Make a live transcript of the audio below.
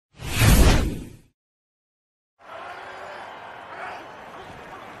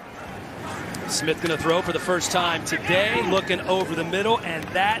Smith going to throw for the first time today, looking over the middle, and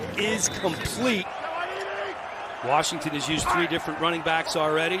that is complete. Washington has used 3 different running backs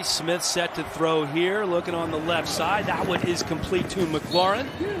already. Smith set to throw here, looking on the left side. That one is complete to McLaurin.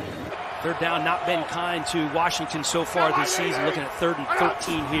 Third down not been kind to Washington so far this season, looking at 3rd and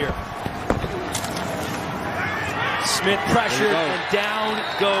 13 here. Smith pressured, and down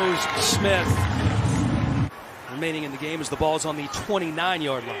goes Smith. Remaining in the game as the ball's on the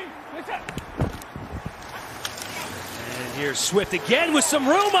 29-yard line. And here's Swift again with some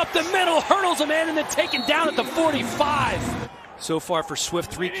room up the middle, hurdles a man, and then taken down at the 45. So far for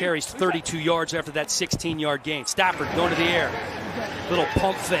Swift, 3 carries, 32 yards after that 16-yard gain. Stafford going to the air. Little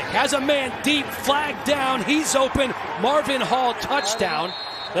pump fake. Has a man deep, flag down. He's open. Marvin Hall, touchdown.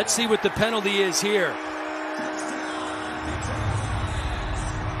 Let's see what the penalty is here.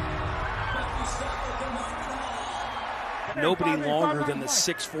 Nobody longer than the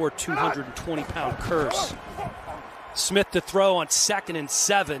 6'4", 220-pound Curse. Smith to throw on 2nd and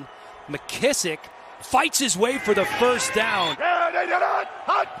 7. McKissick fights his way for the first down.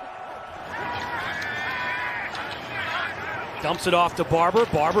 Dumps it off to Barber.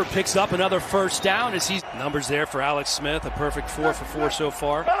 Barber picks up another first down as he's numbers there for Alex Smith. A perfect 4 for 4 so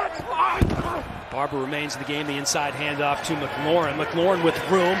far. Barber remains in the game. The inside handoff to McLaurin. McLaurin with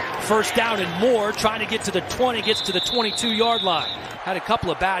room. First down and more. Trying to get to the 20. Gets to the 22-yard line. Had a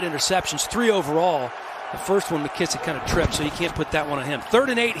couple of bad interceptions. 3 overall. The first one McKissick kind of tripped, so you can't put that one on him.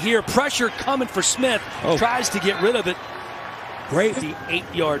 3rd and 8 here. Pressure coming for Smith. Tries to get rid of it. Great. The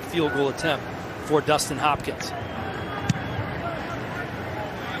 8-yard field goal attempt for Dustin Hopkins.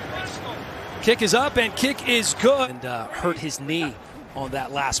 Kick is up and kick is good. And hurt his knee on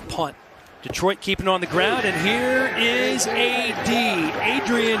that last punt. Detroit keeping on the ground, and here is AD.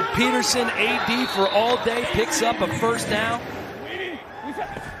 Adrian Peterson, AD for all day, picks up a first down.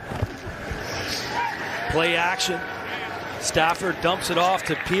 Play action. Stafford dumps it off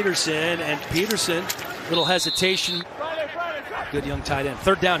to Peterson, and Peterson, little hesitation. Good young tight end.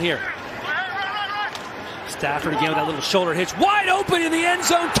 3rd down here. Stafford again with that little shoulder hitch. Wide open in the end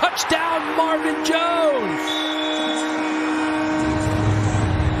zone. Touchdown, Marvin Jones.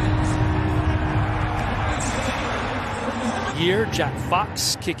 Here, Jack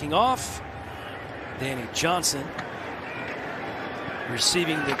Fox kicking off. Danny Johnson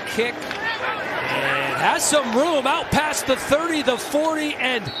receiving the kick. And has some room out past the 30, the 40,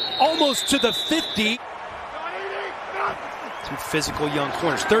 and almost to the 50. 2 physical young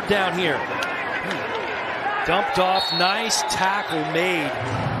corners. 3rd down here. Dumped off. Nice tackle made.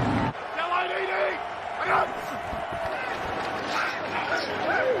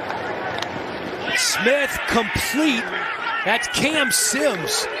 Smith complete. That's Cam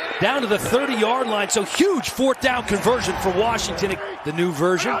Sims down to the 30-yard line. So huge 4th down conversion for Washington. The new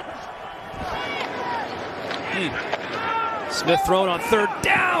version. Smith thrown on 3rd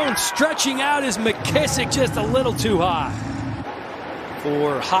down. Stretching out is McKissick, just a little too high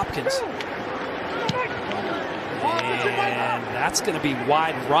for Hopkins. And that's going to be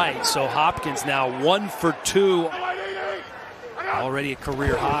wide right. So Hopkins now 1 for 2. Already a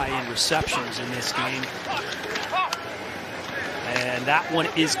career high in receptions in this game. And that one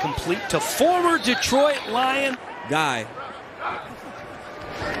is complete to former Detroit Lion. Guy.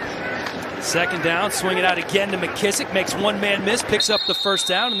 2nd down, swing it out again to McKissick. Makes one man miss, picks up the first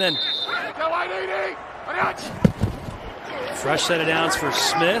down, and then fresh set of downs for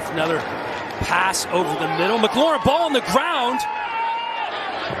Smith. Another pass over the middle. McLaurin, ball on the ground.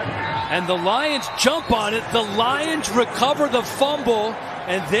 And the Lions jump on it. The Lions recover the fumble.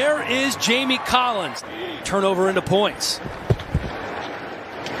 And there is Jamie Collins. Turnover into points.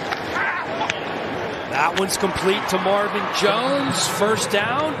 That one's complete to Marvin Jones. First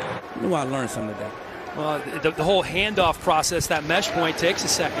down. I know I learned something today. Well, the whole handoff process, that mesh point, takes a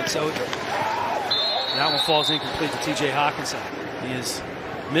second. So that one falls incomplete to T.J. Hockenson. He has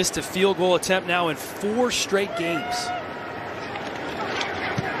missed a field goal attempt now in 4 straight games.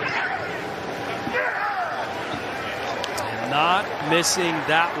 And not missing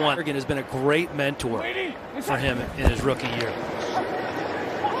that one. Oregon has been a great mentor for him in his rookie year.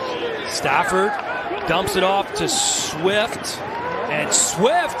 Stafford dumps it off to Swift. And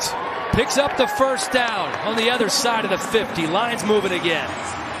Swift picks up the first down on the other side of the 50. Lions moving again.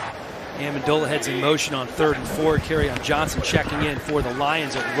 Amendola heads in motion on 3rd and 4. Kerryon Johnson checking in for the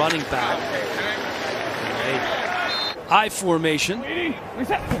Lions at running back. I formation.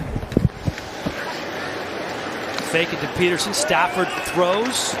 Fake it to Peterson. Stafford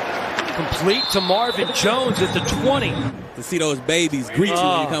throws. Complete to Marvin Jones at the 20. To see those babies greet you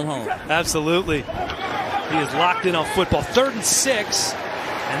when you come home. Absolutely. He is locked in on football. 3rd and 6.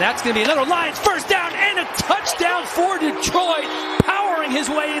 And that's going to be another Lions first down and a touchdown for Detroit. Powering his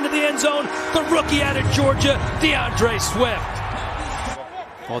way into the end zone, the rookie out of Georgia, DeAndre Swift.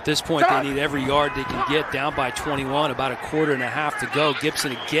 Well, at this point, they need every yard they can get, down by 21, about a quarter and a half to go.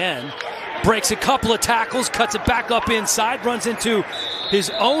 Gibson again breaks a couple of tackles, cuts it back up inside, runs into his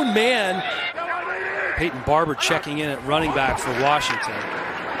own man. Peyton Barber checking in at running back for Washington.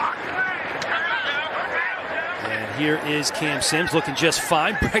 And here is Cam Sims looking just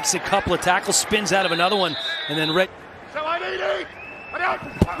fine, breaks a couple of tackles, spins out of another one, and then over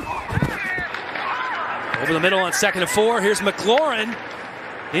the middle on 2nd and 4. Here's McLaurin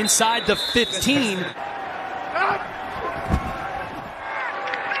inside the 15.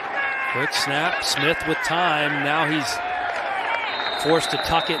 Quick snap, Smith with time. Now he's forced to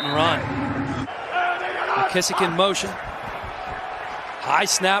tuck it and run. McKissick in motion. High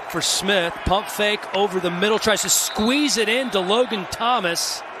snap for Smith. Pump fake over the middle. Tries to squeeze it in to Logan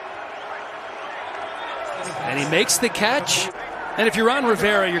Thomas. And he makes the catch. And if you're Ron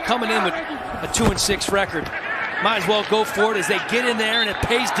Rivera, you're coming in with a 2-6 record. Might as well go for it as they get in there, and it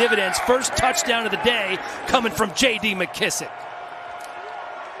pays dividends. First touchdown of the day coming from J.D. McKissick.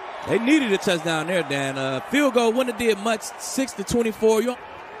 They needed a touchdown there, Dan. Field goal wouldn't have did much. 6-24.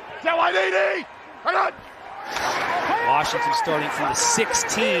 Washington starting from the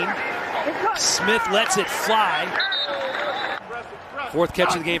 16. Smith lets it fly. 4th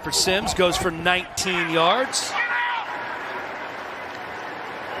catch of the game for Sims. Goes for 19 yards.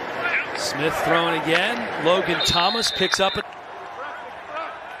 Smith throwing again. Logan Thomas picks up it.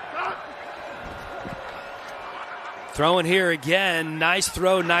 Throwing here again. Nice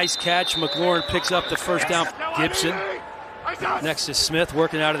throw, nice catch. McLaurin picks up the first down. Gibson next to Smith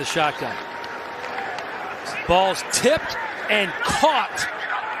working out of the shotgun. Ball's tipped and caught.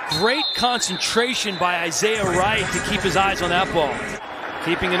 Great concentration by Isaiah Wright to keep his eyes on that ball.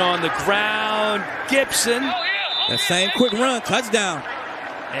 Keeping it on the ground. Gibson. That same quick run, touchdown.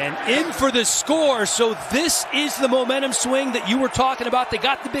 And in for the score. So this is the momentum swing that you were talking about. They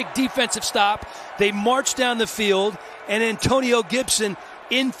got the big defensive stop. They marched down the field. And Antonio Gibson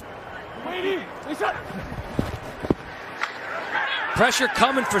in. Pressure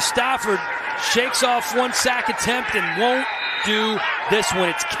coming for Stafford. Shakes off one sack attempt and won't do this one.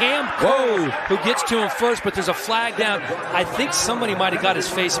 It's Cam Cole who gets to him first, but there's a flag down. I think somebody might have got his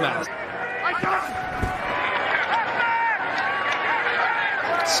face mask.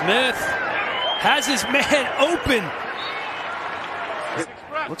 Smith has his man open.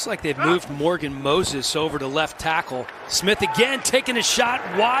 Looks like they've moved Morgan Moses over to left tackle. Smith again taking a shot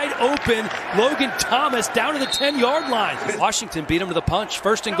wide open. Logan Thomas down to the 10-yard line. Washington beat him to the punch.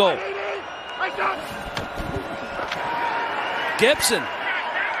 1st and goal. Gibson.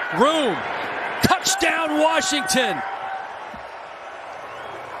 Room. Touchdown Washington.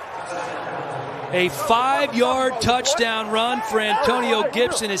 A 5-yard touchdown run for Antonio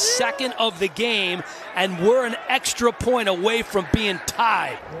Gibson, his 2nd of the game, and we're an extra point away from being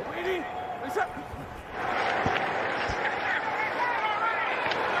tied.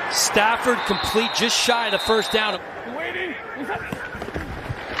 Stafford complete, just shy of the first down.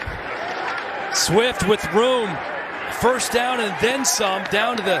 Swift with room. 1st down and then some,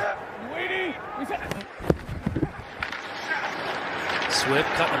 down to the. Swift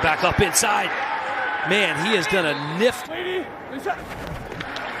cutting it back up inside. Man, he has done a nifty.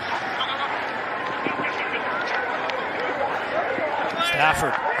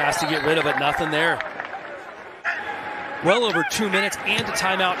 Stafford has to get rid of it. Nothing there. Well over 2 minutes and a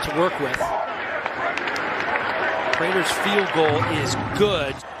timeout to work with. Raiders' field goal is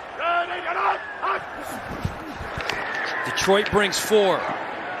good. Detroit brings 4.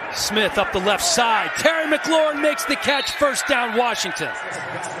 Smith up the left side. Terry McLaurin makes the catch. 1st down Washington.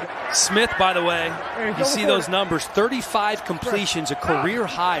 Smith, by the way, you see those numbers. 35 completions, a career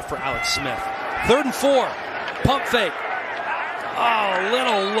high for Alex Smith. 3rd and 4. Pump fake. Oh, a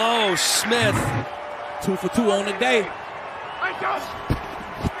little low. Smith. 2 for 2 on the day.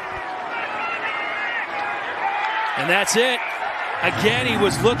 And that's it. Again, he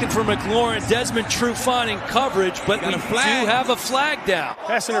was looking for McLaurin. Desmond Trufant in coverage, but we do have a flag down.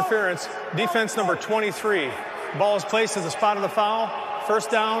 Pass interference, defense number 23. Ball is placed at the spot of the foul.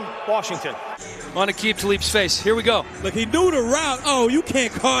 1st down, Washington. On to keep Talib's face. Here we go. Look, he knew the route. Oh, you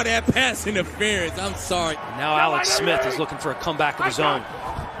can't call that pass interference. I'm sorry. Now Alex Smith is looking for a comeback of his own.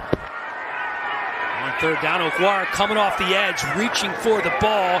 On 3rd down, Okwara coming off the edge, reaching for the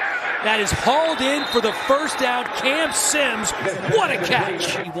ball. That is hauled in for the 1st down. Cam Sims, what a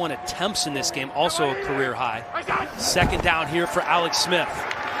catch. He won attempts in this game, also a career high. 2nd down here for Alex Smith.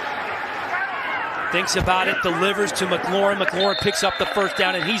 Thinks about it, delivers to McLaurin. McLaurin picks up the first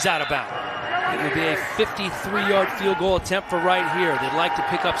down, and he's out of bounds. It will be a 53-yard field goal attempt for right here. They'd like to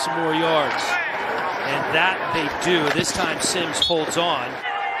pick up some more yards. And that they do. This time Sims holds on.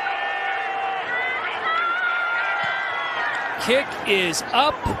 Kick is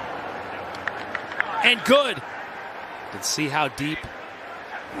up and good. Let's see how deep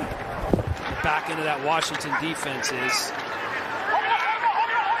back into that Washington defense is.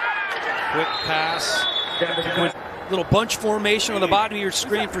 Quick pass. Little bunch formation on the bottom of your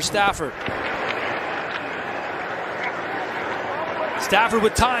screen for Stafford. Stafford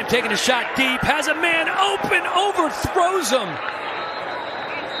with time, taking a shot deep, has a man open, overthrows him.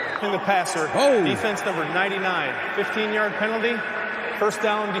 In the passer, defense number 99, 15-yard penalty, first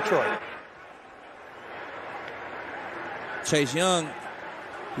down, Detroit. Chase Young,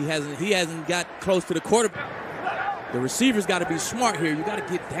 he hasn't got close to the quarterback. The receivers got to be smart here. You got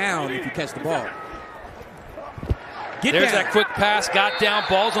to get down if you catch the ball. There's that quick pass, got down,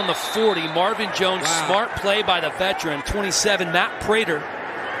 ball's on the 40. Marvin Jones, smart play by the veteran. 27, Matt Prater,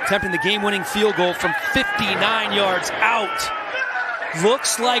 attempting the game-winning field goal from 59 yards out.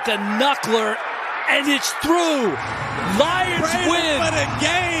 Looks like a knuckler, and it's through. Lions win for the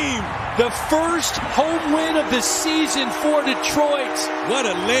game. The first home win of the season for Detroit. What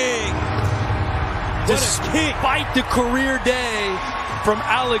a leg. Despite the career day from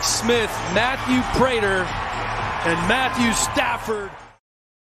Alex Smith, Matthew Prater, and Matthew Stafford